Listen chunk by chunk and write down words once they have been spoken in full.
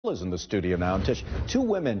Is in the studio now. And Tish, two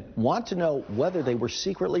women want to know whether they were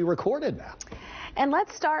secretly recorded now. And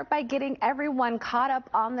let's start by getting everyone caught up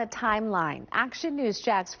on the timeline. Action News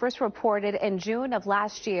Jax first reported in June of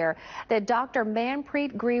last year that Dr.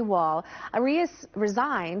 Manpreet Grewal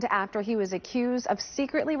resigned after he was accused of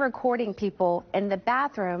secretly recording people in the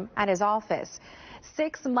bathroom at his office.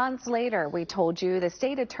 6 months later, we told you, the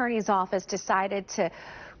state attorney's office decided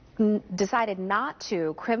not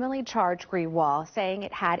to criminally charge Grewal, saying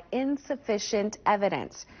it had insufficient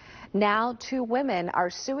evidence. Now, two women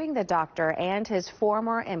are suing the doctor and his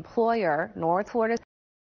former employer, North Florida,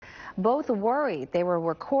 both worried they were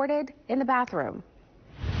recorded in the bathroom.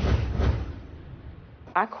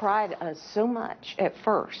 I cried so much at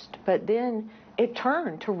first, but then it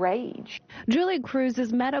turned to rage. Julie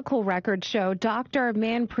Cruz's medical records show Dr.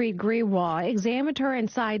 Manpreet Grewal examined her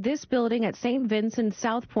inside this building at St. Vincent's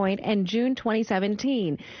South Point in June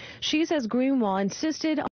 2017. She says Grewal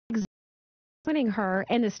insisted on examining her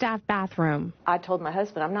in the staff bathroom. I told my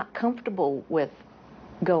husband I'm not comfortable with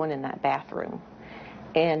going in that bathroom.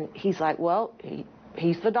 And he's like, well,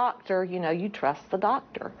 he's the doctor, you know, you trust the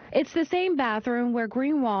doctor. It's the same bathroom where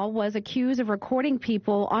Grewal was accused of recording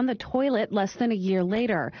people on the toilet less than a year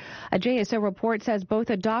later. A JSO report says both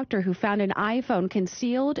a doctor who found an iPhone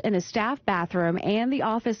concealed in a staff bathroom and the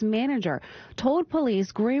office manager told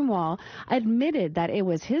police Grewal admitted that it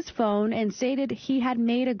was his phone and stated he had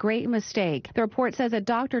made a great mistake. The report says a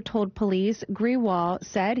doctor told police Grewal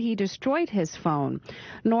said he destroyed his phone.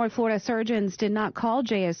 North Florida surgeons did not call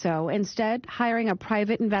JSO, instead hiring a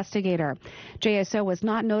private investigator. JSO was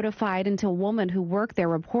not notified until a woman who worked there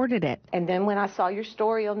reported it. And then when I saw your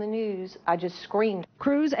story on the news, I just screamed.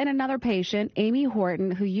 Cruz and another patient, Amy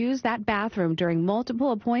Horton, who used that bathroom during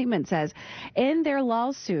multiple appointments, says in their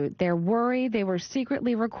lawsuit, they're worried they were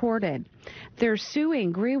secretly recorded. They're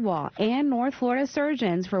suing Grewal and North Florida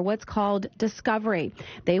surgeons for what's called discovery.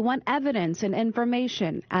 They want evidence and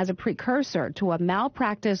information as a precursor to a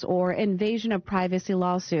malpractice or invasion of privacy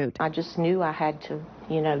lawsuit. I just knew I had to,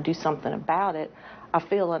 do something about it. I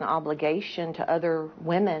feel an obligation to other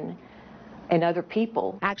women and other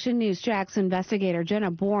people. Action News Jax investigator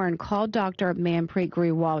Jenna Bourne called Dr. Manpreet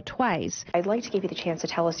Grewal twice. I'd like to give you the chance to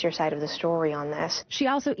tell us your side of the story on this. She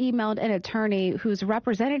also emailed an attorney who's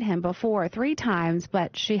represented him before 3 times,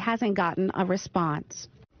 but she hasn't gotten a response.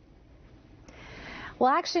 Well,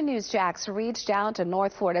 Action News Jax reached out to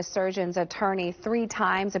North Florida surgeon's attorney 3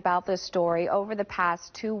 times about this story over the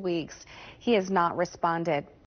past 2 weeks. He has not responded.